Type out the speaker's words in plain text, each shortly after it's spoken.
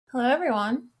Hello,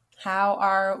 everyone. How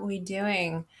are we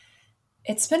doing?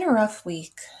 It's been a rough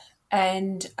week,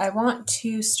 and I want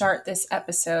to start this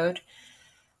episode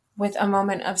with a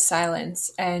moment of silence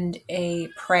and a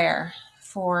prayer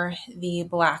for the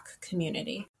Black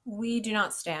community. We do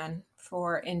not stand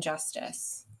for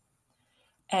injustice,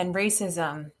 and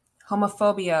racism,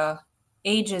 homophobia,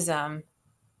 ageism,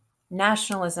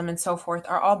 nationalism, and so forth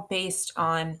are all based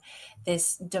on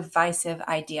this divisive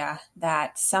idea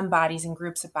that some bodies and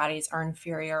groups of bodies are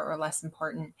inferior or less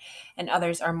important, and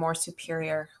others are more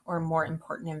superior or more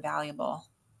important and valuable.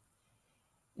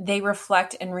 They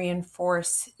reflect and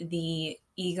reinforce the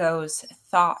ego's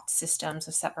thought systems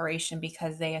of separation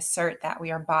because they assert that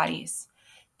we are bodies,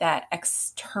 that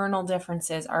external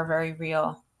differences are very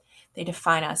real. They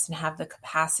define us and have the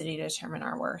capacity to determine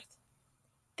our worth.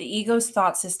 The ego's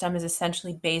thought system is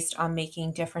essentially based on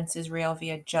making differences real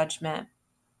via judgment.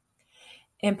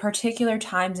 In particular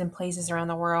times and places around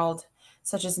the world,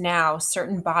 such as now,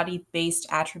 certain body based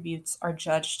attributes are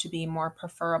judged to be more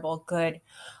preferable, good,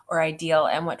 or ideal,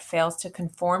 and what fails to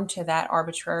conform to that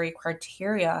arbitrary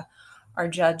criteria are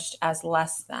judged as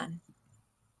less than.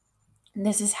 And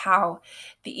this is how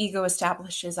the ego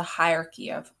establishes a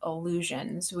hierarchy of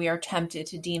illusions. We are tempted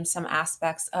to deem some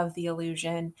aspects of the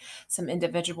illusion, some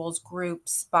individuals,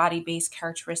 groups, body based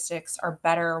characteristics are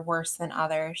better or worse than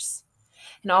others.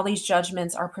 And all these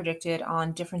judgments are predicted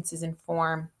on differences in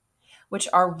form, which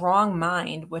our wrong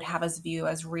mind would have us view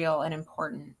as real and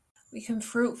important. We can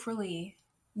fruitfully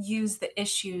use the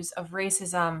issues of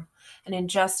racism and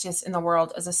injustice in the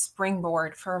world as a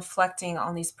springboard for reflecting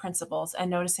on these principles and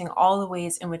noticing all the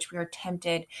ways in which we are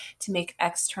tempted to make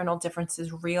external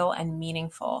differences real and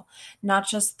meaningful, not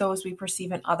just those we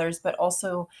perceive in others, but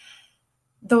also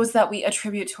those that we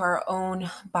attribute to our own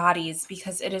bodies,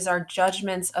 because it is our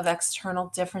judgments of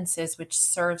external differences which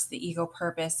serves the ego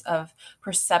purpose of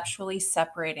perceptually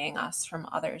separating us from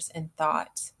others in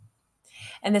thought.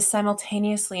 And this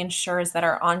simultaneously ensures that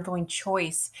our ongoing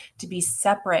choice to be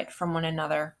separate from one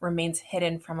another remains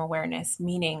hidden from awareness,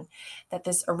 meaning that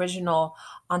this original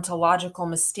ontological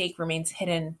mistake remains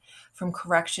hidden from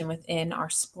correction within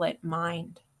our split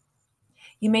mind.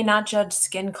 You may not judge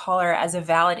skin color as a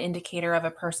valid indicator of a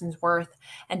person's worth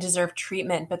and deserve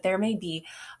treatment, but there may be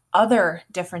other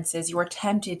differences you are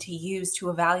tempted to use to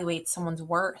evaluate someone's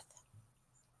worth.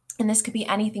 And this could be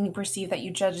anything you perceive that you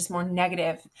judge as more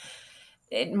negative.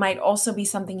 It might also be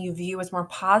something you view as more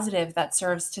positive that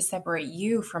serves to separate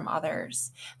you from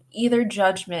others. Either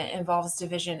judgment involves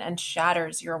division and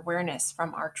shatters your awareness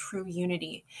from our true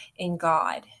unity in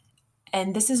God.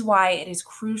 And this is why it is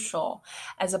crucial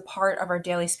as a part of our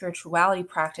daily spirituality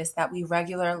practice that we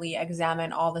regularly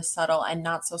examine all the subtle and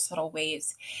not so subtle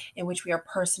ways in which we are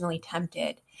personally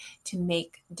tempted to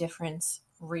make difference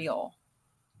real.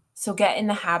 So get in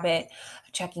the habit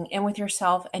of checking in with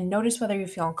yourself and notice whether you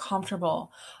feel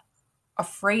uncomfortable,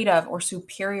 afraid of, or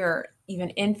superior,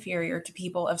 even inferior to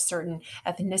people of certain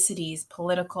ethnicities,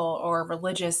 political or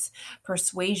religious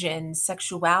persuasions,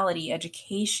 sexuality,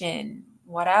 education,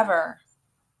 whatever.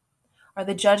 Are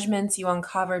the judgments you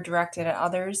uncover directed at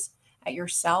others, at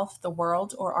yourself, the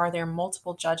world, or are there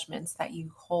multiple judgments that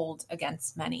you hold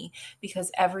against many?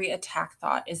 Because every attack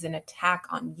thought is an attack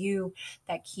on you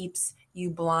that keeps you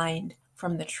blind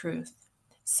from the truth.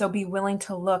 So be willing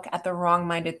to look at the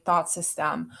wrong-minded thought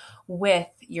system with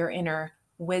your inner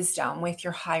wisdom, with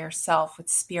your higher self, with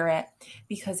spirit,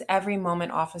 because every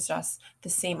moment offers us the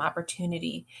same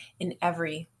opportunity in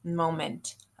every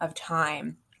moment of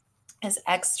time, as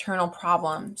external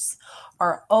problems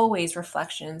are always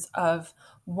reflections of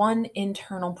one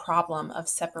internal problem of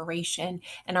separation,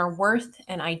 and our worth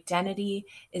and identity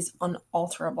is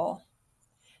unalterable.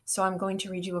 So I'm going to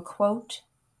read you a quote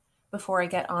before I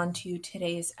get on to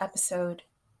today's episode,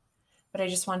 but I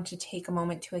just wanted to take a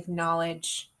moment to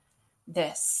acknowledge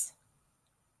this.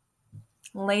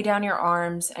 Lay down your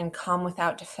arms and come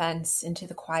without defense into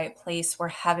the quiet place where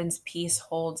heaven's peace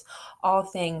holds all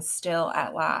things still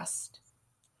at last.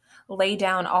 Lay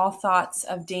down all thoughts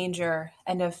of danger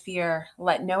and of fear.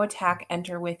 Let no attack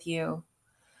enter with you.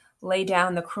 Lay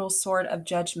down the cruel sword of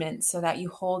judgment so that you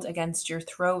hold against your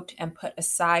throat and put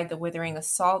aside the withering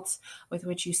assaults with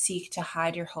which you seek to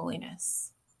hide your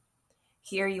holiness.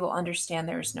 Here you will understand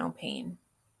there is no pain.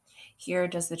 Here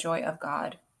does the joy of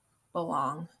God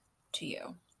belong to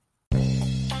you.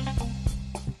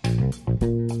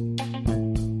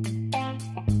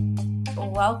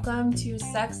 Welcome to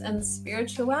Sex and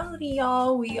Spirituality,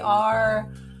 y'all. We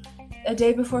are a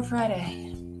day before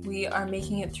Friday. We are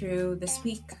making it through this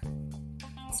week.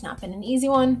 It's not been an easy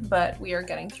one, but we are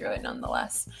getting through it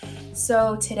nonetheless.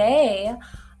 So today,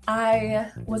 I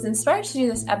was inspired to do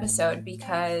this episode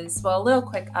because, a little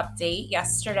quick update.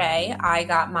 Yesterday, I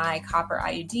got my copper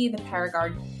IUD, the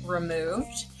Paragard,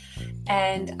 removed,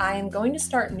 and I am going to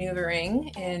start maneuvering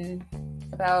in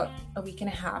about a week and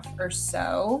a half or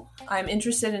so. I'm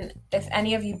interested in if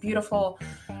any of you beautiful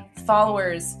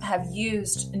followers have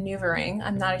used maneuvering.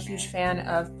 I'm not a huge fan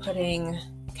of putting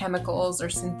chemicals or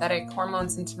synthetic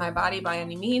hormones into my body by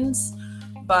any means,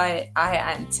 but I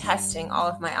am testing all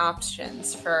of my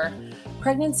options for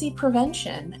pregnancy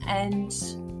prevention, and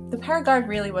the Paragard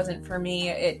really wasn't for me.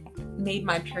 It made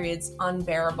my periods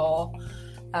unbearable.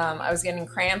 I was getting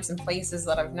cramps in places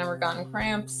that I've never gotten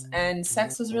cramps, and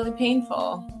sex was really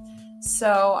painful.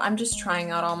 So I'm just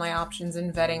trying out all my options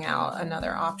and vetting out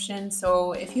another option.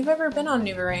 So if you've ever been on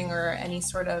NuvaRing or any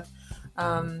sort of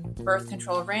birth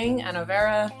control ring,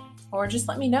 Anovera, or just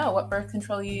let me know what birth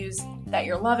control you use that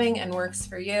you're loving and works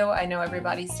for you. I know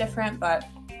everybody's different, but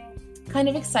kind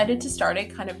of excited to start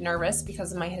it, kind of nervous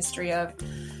because of my history of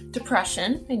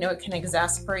depression. I know it can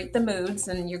exacerbate the moods,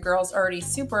 and your girl's already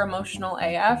super emotional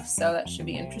AF, so that should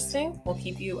be interesting. We'll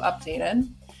keep you updated.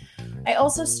 I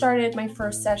also started my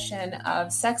first session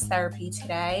of sex therapy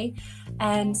today,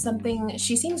 and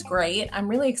she seems great. I'm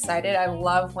really excited. I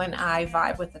love when I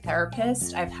vibe with the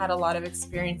therapist. I've had a lot of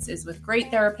experiences with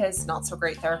great therapists, not so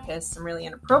great therapists, some really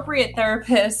inappropriate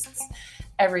therapists,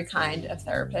 every kind of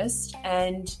therapist.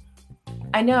 And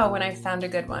I know when I've found a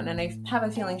good one, and I have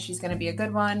a feeling she's going to be a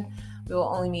good one. We will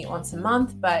only meet once a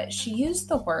month, but she used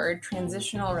the word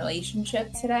transitional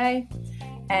relationship today,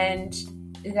 and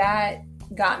that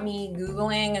got me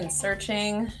Googling and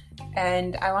searching,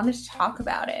 and I wanted to talk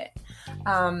about it.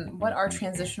 What are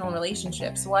transitional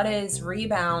relationships? What is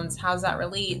rebounds? How does that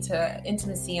relate to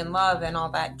intimacy and love and all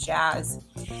that jazz?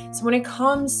 So when it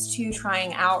comes to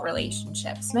trying out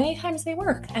relationships, many times they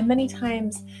work, and many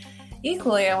times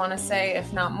equally, I want to say,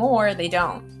 if not more, they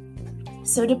don't.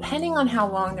 So depending on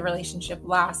how long the relationship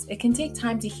lasts, it can take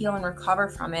time to heal and recover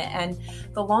from it. And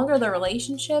the longer the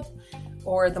relationship,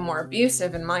 or the more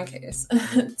abusive in my case,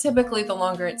 typically the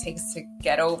longer it takes to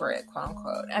get over it, quote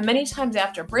unquote. And many times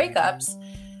after breakups,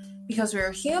 because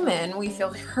we're human, we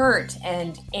feel hurt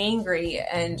and angry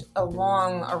and a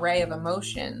long array of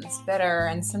emotions, bitter,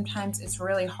 and sometimes it's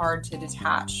really hard to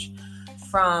detach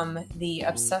from the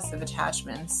obsessive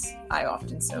attachments I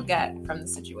often so get from the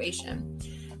situation.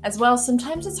 As well,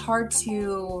 sometimes it's hard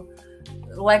to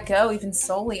let go even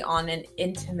solely on an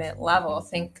intimate level.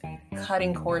 Think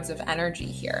cutting cords of energy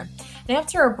here. And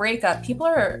after a breakup, people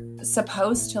are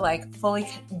supposed to fully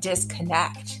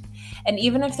disconnect. And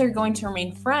even if they're going to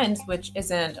remain friends, which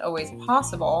isn't always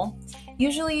possible,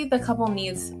 usually the couple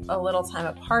needs a little time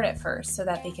apart at first so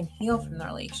that they can heal from the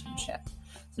relationship.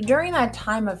 So during that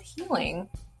time of healing,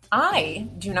 I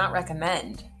do not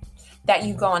recommend that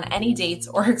you go on any dates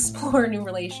or explore a new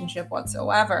relationship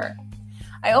whatsoever.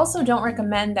 I also don't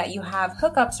recommend that you have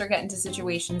hookups or get into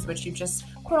situations which you just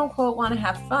quote unquote want to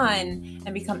have fun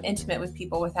and become intimate with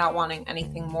people without wanting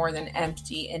anything more than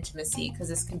empty intimacy, because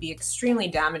this can be extremely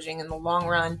damaging in the long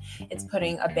run. It's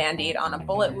putting a band-aid on a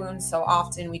bullet wound. So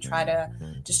often we try to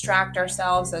distract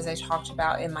ourselves, as I talked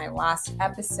about in my last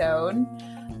episode.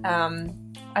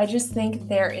 I just think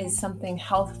there is something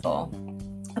healthful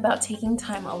about taking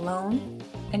time alone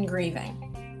and grieving.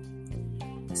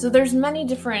 So there's many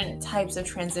different types of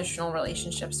transitional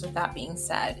relationships. With that being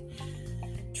said,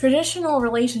 traditional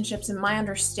relationships, in my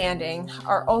understanding,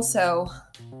 are also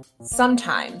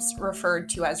sometimes referred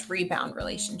to as rebound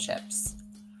relationships.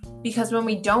 Because when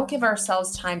we don't give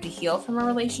ourselves time to heal from a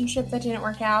relationship that didn't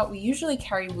work out, we usually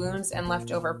carry wounds and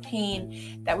leftover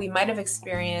pain that we might have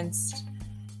experienced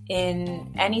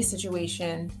in any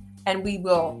situation, and we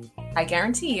will, I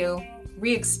guarantee you,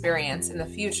 re-experience in the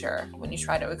future when you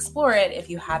try to explore it if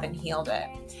you haven't healed it.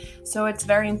 So it's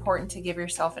very important to give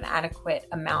yourself an adequate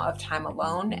amount of time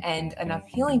alone and enough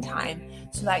healing time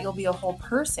so that you'll be a whole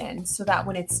person, so that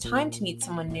when it's time to meet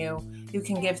someone new, you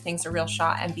can give things a real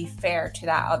shot and be fair to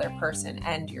that other person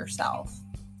and yourself.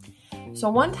 So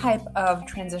one type of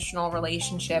transitional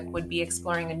relationship would be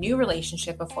exploring a new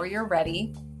relationship before you're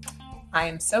ready. I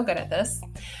am so good at this.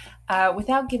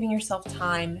 Without giving yourself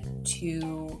time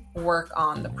to work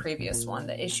on the previous one,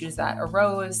 the issues that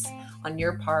arose on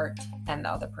your part and the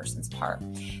other person's part.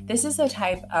 This is a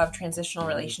type of transitional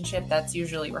relationship that's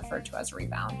usually referred to as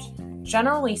rebound.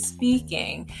 Generally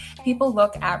speaking, people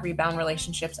look at rebound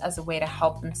relationships as a way to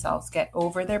help themselves get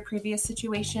over their previous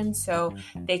situation so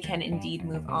they can indeed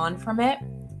move on from it,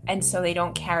 and so they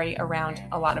don't carry around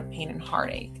a lot of pain and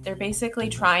heartache. They're basically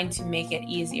trying to make it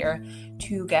easier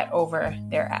to get over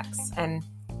their ex. And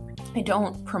I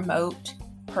don't promote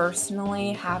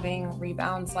personally having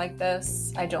rebounds like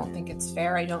this. I don't think it's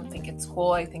fair. I don't think it's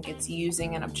cool. I think it's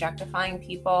using and objectifying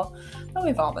people, but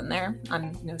we've all been there.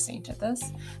 I'm no saint at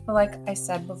this. But like I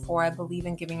said before, I believe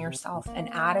in giving yourself an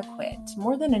adequate,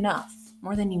 more than enough,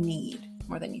 more than you need,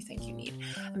 more than you think you need,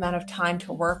 amount of time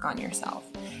to work on yourself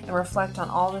and reflect on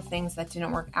all the things that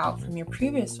didn't work out from your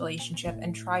previous relationship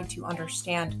and try to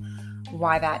understand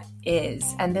why that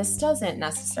is. And this doesn't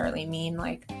necessarily mean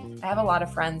like, I have a lot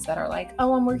of friends that are like,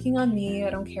 oh, I'm working on me. I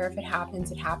don't care if it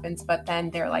happens, but then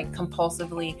they're like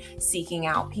compulsively seeking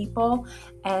out people.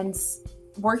 And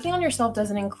working on yourself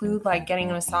doesn't include like getting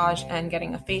a massage and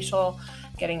getting a facial,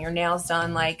 getting your nails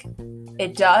done. Like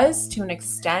it does to an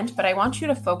extent, but I want you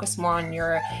to focus more on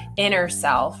your inner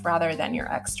self rather than your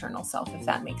external self, if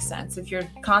that makes sense. If you're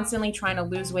constantly trying to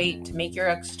lose weight to make your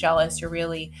ex jealous, you're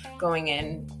really going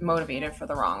in motivated for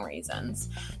the wrong reasons.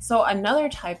 So another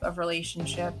type of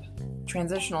relationship,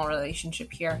 transitional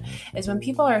relationship here, is when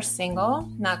people are single,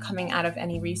 not coming out of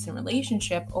any recent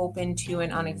relationship, open to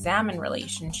an unexamined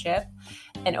relationship,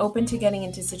 and open to getting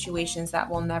into situations that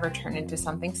will never turn into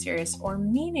something serious or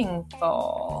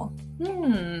meaningful.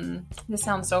 This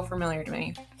sounds so familiar to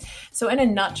me. So in a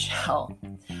nutshell,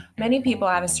 many people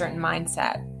have a certain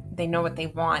mindset. They know what they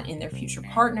want in their future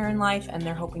partner in life, and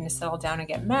they're hoping to settle down and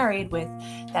get married with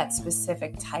that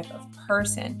specific type of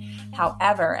person.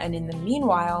 However, and in the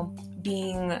meanwhile,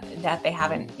 being that they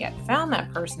haven't yet found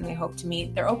that person they hope to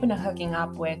meet, they're open to hooking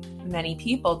up with many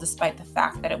people, despite the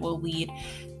fact that it will lead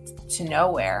to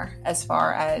nowhere as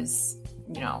far as,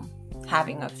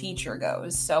 having a future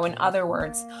goes. So in other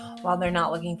words, while they're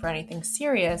not looking for anything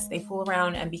serious, they fool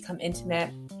around and become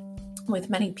intimate with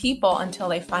many people until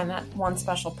they find that one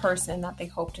special person that they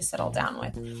hope to settle down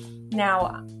with.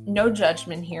 Now, no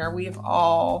judgment here. We've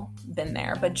all been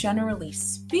there. But generally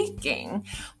speaking,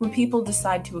 when people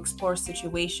decide to explore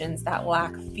situations that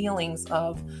lack feelings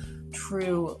of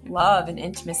true love and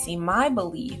intimacy, my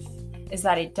belief is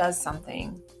that it does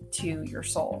something to your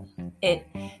soul. It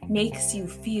makes you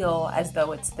feel as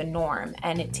though it's the norm,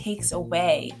 and it takes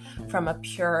away from a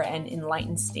pure and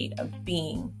enlightened state of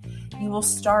being. You will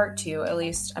start to, at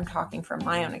least I'm talking from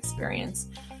my own experience,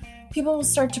 people will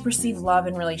start to perceive love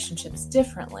and relationships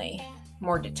differently,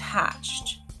 more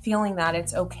detached, feeling that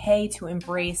it's okay to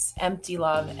embrace empty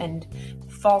love and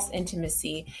false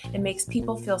intimacy. It makes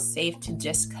people feel safe to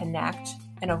disconnect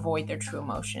and avoid their true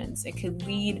emotions. It could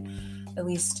lead, at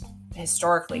least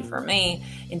historically for me,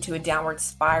 into a downward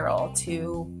spiral,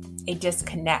 to a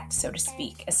disconnect, so to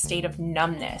speak, a state of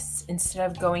numbness, instead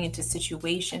of going into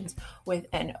situations with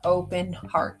an open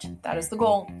heart. That is the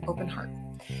goal, open heart.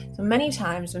 So many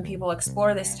times when people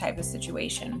explore this type of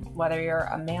situation, whether you're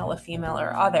a male, a female,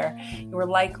 or other, you're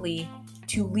likely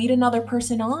to lead another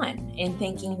person on in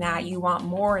thinking that you want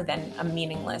more than a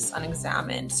meaningless,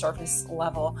 unexamined, surface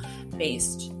level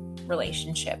based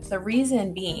relationship. The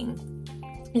reason being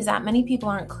is that many people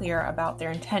aren't clear about their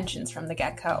intentions from the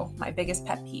get-go. My biggest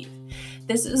pet peeve.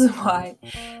 This is why,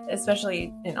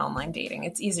 especially in online dating,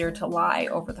 it's easier to lie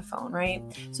over the phone, right?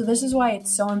 So this is why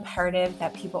it's so imperative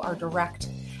that people are direct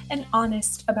and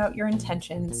honest about your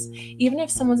intentions. Even if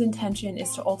someone's intention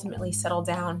is to ultimately settle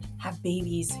down, have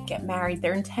babies, get married,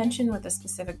 their intention with a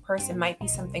specific person might be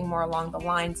something more along the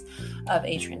lines of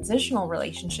a transitional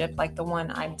relationship like the one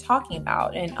I'm talking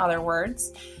about. In other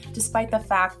words, despite the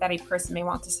fact that a person may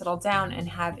want to settle down and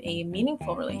have a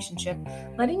meaningful relationship,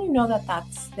 letting you know that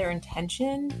that's their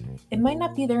intention, it might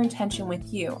not be their intention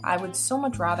with you. I would so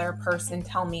much rather a person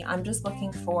tell me I'm just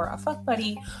looking for a fuck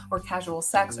buddy or casual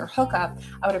sex or hookup.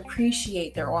 I would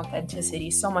appreciate their authenticity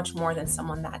so much more than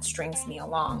someone that strings me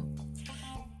along.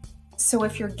 So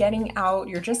if you're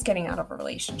just getting out of a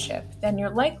relationship, then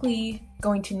you're likely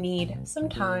going to need some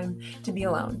time to be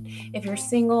alone. If you're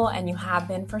single and you have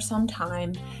been for some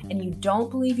time and you don't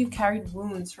believe you've carried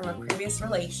wounds from a previous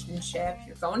relationship,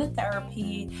 you're going to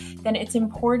therapy, then it's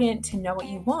important to know what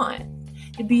you want,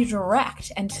 to be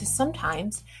direct, and to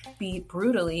sometimes be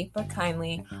brutally but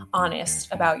kindly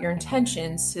honest about your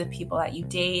intentions to the people that you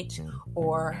date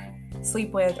or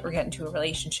sleep with or get into a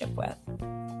relationship with.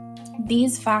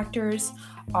 These factors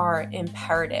are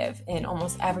imperative in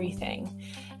almost everything,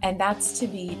 and that's to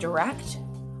be direct,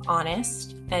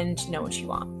 honest, and to know what you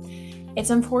want. It's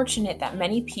unfortunate that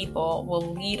many people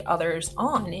will lead others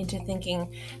on into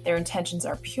thinking their intentions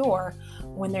are pure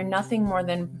when they're nothing more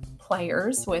than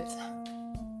players with,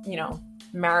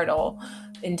 marital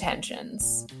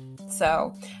intentions.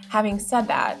 So, having said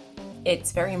that,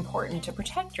 it's very important to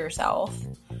protect yourself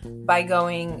by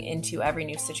going into every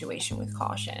new situation with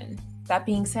caution. That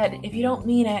being said, if you don't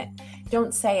mean it,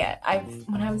 don't say it.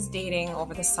 When I was dating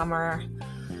over the summer,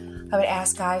 I would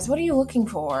ask guys, what are you looking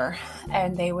for?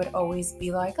 And they would always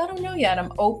be like, I don't know yet.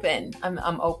 I'm open.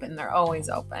 I'm open. They're always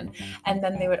open. And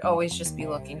then they would always just be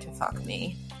looking to fuck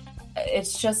me.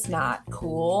 It's just not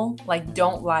cool. Like,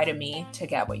 don't lie to me to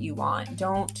get what you want.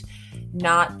 Don't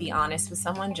not be honest with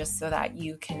someone just so that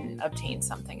you can obtain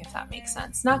something, if that makes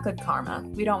sense. Not good karma.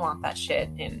 We don't want that shit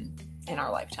in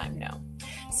our lifetime, no.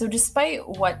 So despite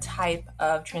what type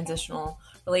of transitional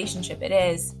relationship it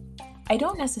is, I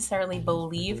don't necessarily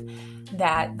believe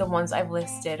that the ones I've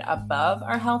listed above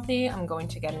are healthy. I'm going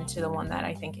to get into the one that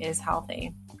I think is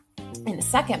healthy in a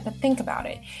second, but think about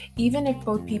it. Even if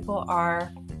both people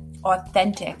are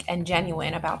authentic and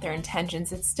genuine about their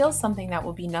intentions, it's still something that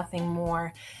will be nothing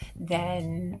more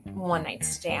than one night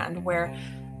stand, where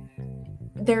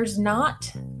there's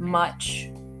not much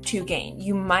to gain.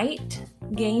 You might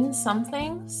gain some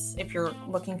things if you're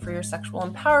looking for your sexual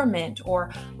empowerment,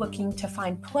 or looking to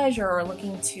find pleasure, or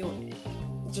looking to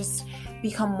just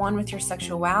become one with your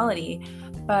sexuality.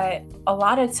 But a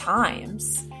lot of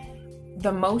times,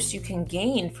 the most you can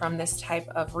gain from this type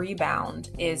of rebound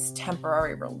is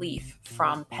temporary relief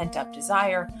from pent-up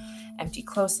desire, empty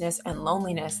closeness, and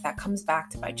loneliness that comes back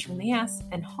to bite you in the ass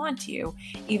and haunt you,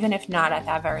 even if not at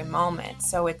that very moment.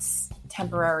 So it's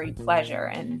temporary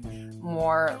pleasure, and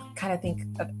more kind of think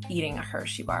of eating a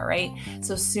Hershey bar, right?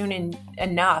 So soon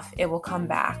enough, it will come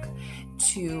back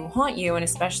to haunt you, and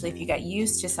especially if you get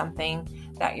used to something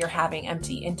that you're having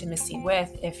empty intimacy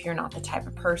with, if you're not the type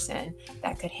of person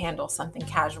that could handle something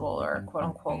casual or quote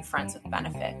unquote friends with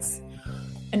benefits.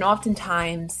 And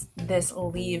oftentimes this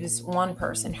leaves one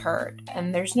person hurt,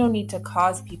 and there's no need to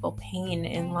cause people pain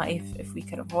in life if we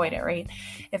could avoid it, right?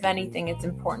 If anything, it's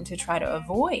important to try to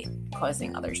avoid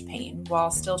causing others pain while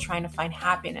still trying to find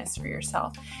happiness for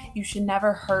yourself. You should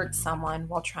never hurt someone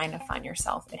while trying to find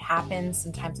yourself. It happens.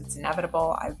 Sometimes it's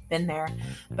inevitable. I've been there.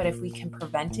 But if we can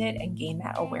prevent it and gain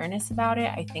that awareness about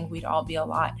it, I think we'd all be a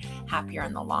lot happier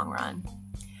in the long run.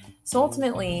 So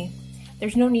ultimately,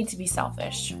 there's no need to be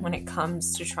selfish when it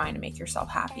comes to trying to make yourself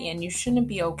happy, and you shouldn't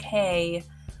be okay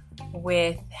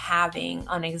with having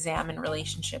unexamined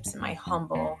relationships, in my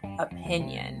humble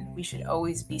opinion. We should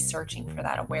always be searching for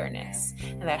that awareness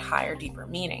and that higher, deeper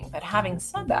meaning. But having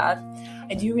said that,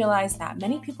 I do realize that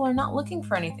many people are not looking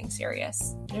for anything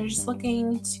serious. They're just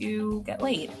looking to get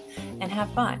laid and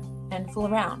have fun and fool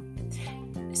around.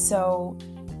 So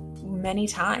many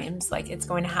times, like, it's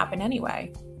going to happen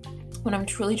anyway. What I'm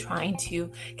truly trying to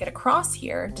get across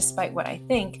here, despite what I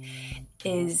think,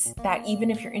 is that even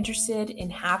if you're interested in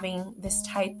having this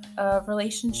type of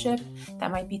relationship that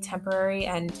might be temporary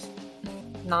and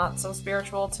not so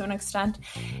spiritual to an extent,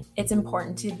 it's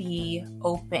important to be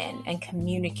open and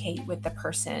communicate with the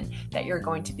person that you're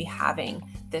going to be having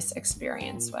this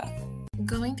experience with.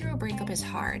 Going through a breakup is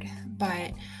hard,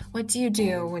 but what do you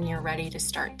do when you're ready to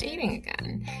start dating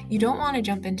again? You don't want to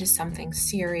jump into something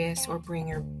serious or bring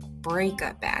your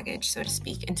breakup baggage, so to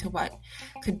speak, into what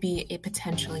could be a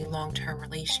potentially long-term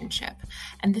relationship.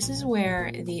 And this is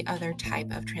where the other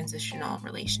type of transitional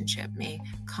relationship may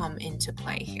come into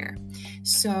play here.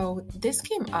 So this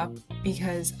came up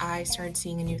because I started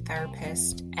seeing a new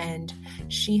therapist, and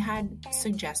she had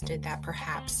suggested that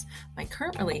perhaps my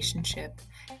current relationship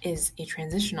is a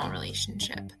transitional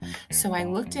relationship. So I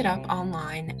looked it up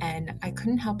online, and I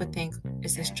couldn't help but think,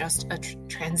 is this just a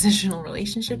transitional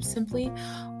relationship simply,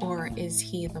 or is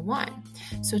he the one?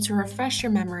 So to refresh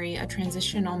your memory, a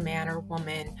transitional man or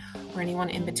woman, or anyone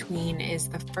in between, is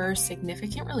the first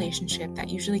significant relationship that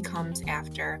usually comes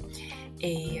after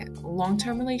a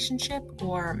long-term relationship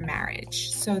or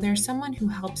marriage. So there's someone who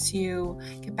helps you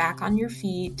get back on your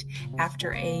feet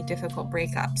after a difficult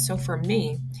breakup. So for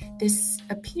me, this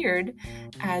appeared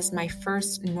as my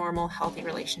first normal, healthy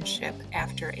relationship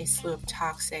after a slew of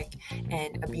toxic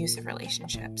and abusive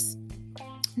relationships.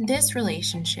 This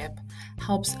relationship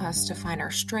helps us to find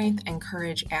our strength and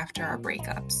courage after our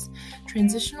breakups.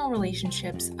 Transitional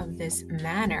relationships of this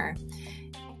manner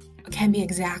can be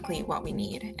exactly what we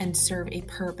need and serve a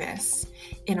purpose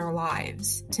in our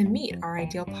lives to meet our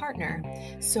ideal partner.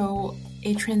 So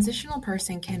a transitional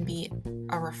person can be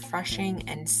a refreshing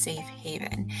and safe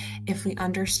haven if we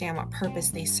understand what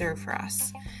purpose they serve for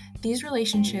us. These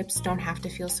relationships don't have to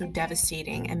feel so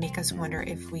devastating and make us wonder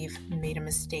if we've made a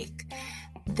mistake.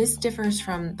 This differs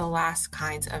from the last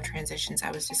kinds of transitions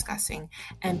I was discussing,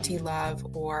 empty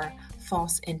love or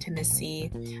false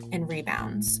intimacy and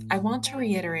rebounds. I want to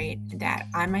reiterate that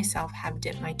I myself have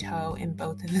dipped my toe in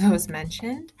both of those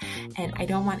mentioned, and I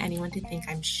don't want anyone to think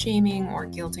I'm shaming or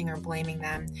guilting or blaming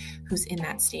them who's in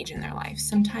that stage in their life.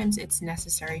 Sometimes it's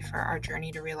necessary for our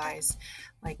journey to realize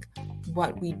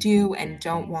what we do and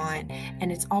don't want,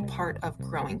 and it's all part of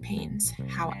growing pains.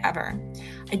 However,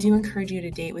 I do encourage you to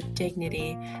date with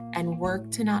dignity and work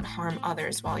to not harm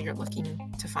others while you're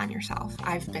looking to find yourself.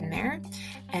 I've been there,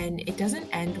 and it doesn't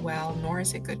end well, nor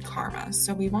is it good karma.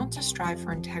 So we want to strive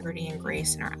for integrity and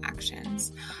grace in our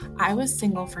actions. I was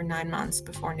single for 9 months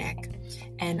before Nick,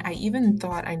 and I even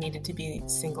thought I needed to be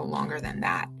single longer than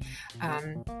that.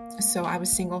 So I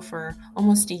was single for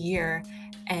almost a year,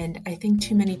 and I think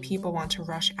too many people want to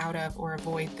rush out of or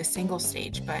avoid the single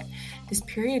stage, but this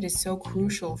period is so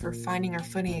crucial for finding our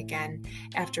footing again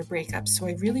after breakups. So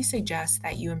I really suggest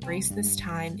that you embrace this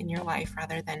time in your life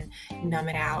rather than numb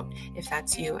it out if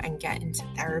that's you, and get into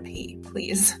therapy,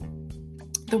 please.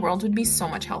 The world would be so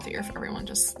much healthier if everyone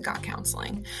just got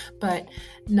counseling. But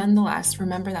nonetheless,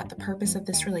 remember that the purpose of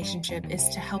this relationship is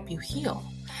to help you heal.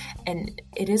 And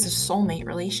it is a soulmate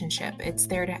relationship. It's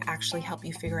there to actually help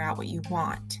you figure out what you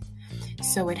want.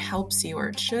 So it helps you, or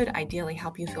it should ideally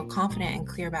help you feel confident and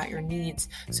clear about your needs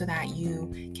so that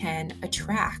you can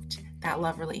attract that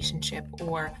love relationship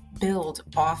or build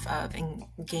off of and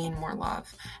gain more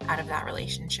love out of that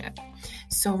relationship.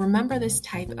 So remember, this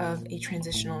type of a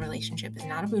transitional relationship is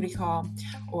not a booty call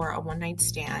or a one-night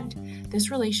stand.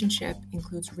 This relationship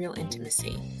includes real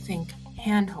intimacy. Think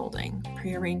hand-holding,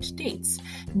 prearranged dates,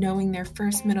 knowing their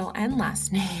first, middle, and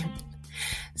last name.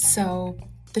 So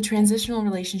the transitional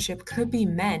relationship could be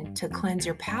meant to cleanse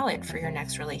your palate for your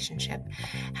next relationship.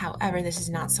 However, this is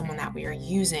not someone that we are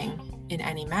using in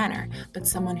any manner, but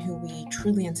someone who we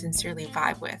truly and sincerely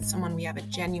vibe with, someone we have a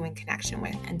genuine connection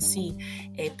with and see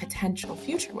a potential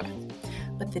future with.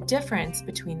 But the difference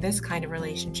between this kind of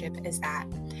relationship is that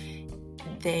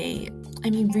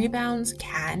rebounds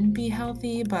can be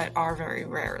healthy, but are very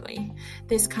rarely.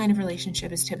 This kind of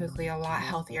relationship is typically a lot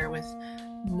healthier with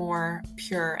more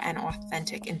pure and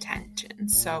authentic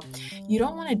intentions. So you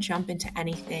don't want to jump into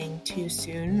anything too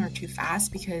soon or too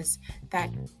fast, because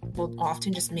that will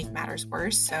often just make matters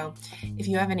worse. So if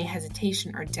you have any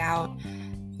hesitation or doubt,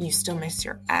 you still miss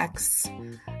your ex,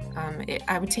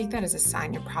 I would take that as a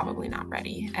sign you're probably not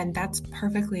ready, and that's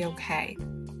perfectly okay.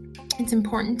 It's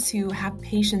important to have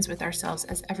patience with ourselves,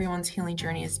 as everyone's healing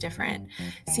journey is different.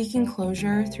 Seeking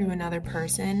closure through another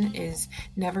person is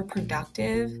never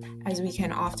productive, as we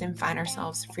can often find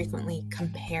ourselves frequently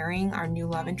comparing our new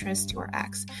love interest to our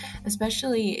ex,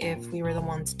 especially if we were the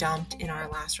ones dumped in our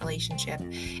last relationship.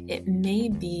 It may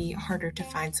be harder to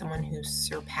find someone who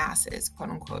surpasses, quote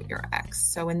unquote, your ex.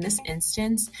 So in this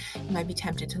instance, you might be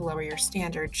tempted to lower your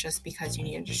standards just because you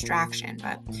need a distraction,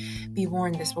 but be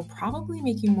warned, this will probably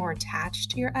make you more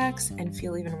attached to your ex and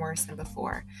feel even worse than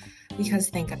before. Because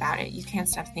think about it, you can't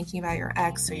stop thinking about your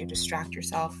ex, so you distract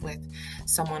yourself with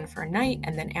someone for a night,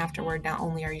 and then afterward, not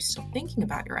only are you still thinking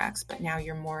about your ex, but now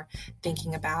you're more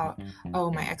thinking about,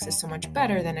 oh, my ex is so much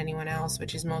better than anyone else,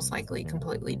 which is most likely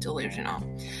completely delusional.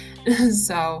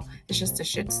 So it's just a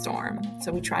shit storm.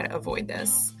 So we try to avoid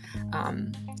this.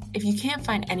 If you can't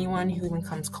find anyone who even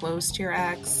comes close to your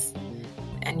ex,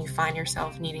 and you find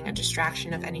yourself needing a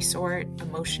distraction of any sort,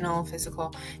 emotional,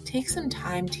 physical, take some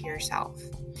time to yourself.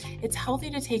 It's healthy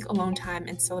to take alone time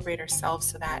and celebrate ourselves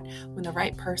so that when the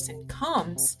right person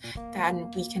comes,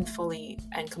 then we can fully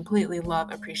and completely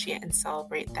love, appreciate, and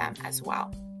celebrate them as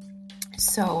well.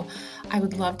 So I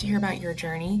would love to hear about your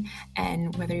journey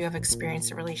and whether you have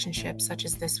experienced a relationship such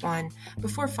as this one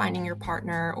before finding your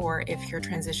partner, or if your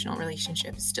transitional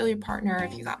relationship is still your partner,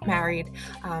 if you got married,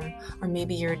 or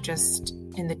maybe you're just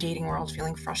in the dating world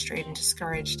feeling frustrated and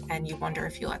discouraged and you wonder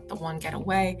if you let the one get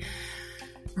away.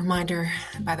 Reminder,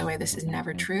 by the way, this is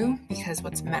never true, because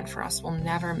what's meant for us will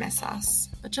never miss us.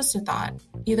 But just a thought.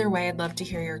 Either way, I'd love to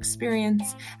hear your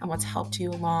experience and what's helped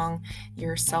you along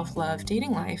your self-love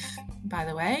dating life, by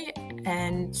the way.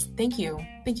 And thank you.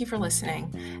 Thank you for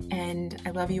listening. And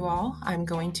I love you all. I'm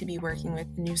going to be working with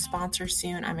a new sponsor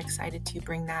soon. I'm excited to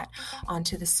bring that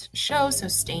onto this show, so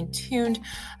stay tuned.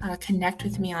 Connect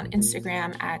with me on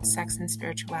Instagram at Sex and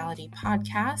Spirituality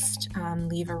Podcast.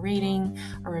 Leave a rating,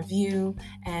 a review,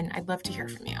 and I'd love to hear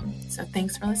from you. So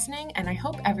thanks for listening, and I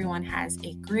hope everyone has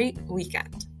a great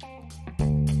weekend.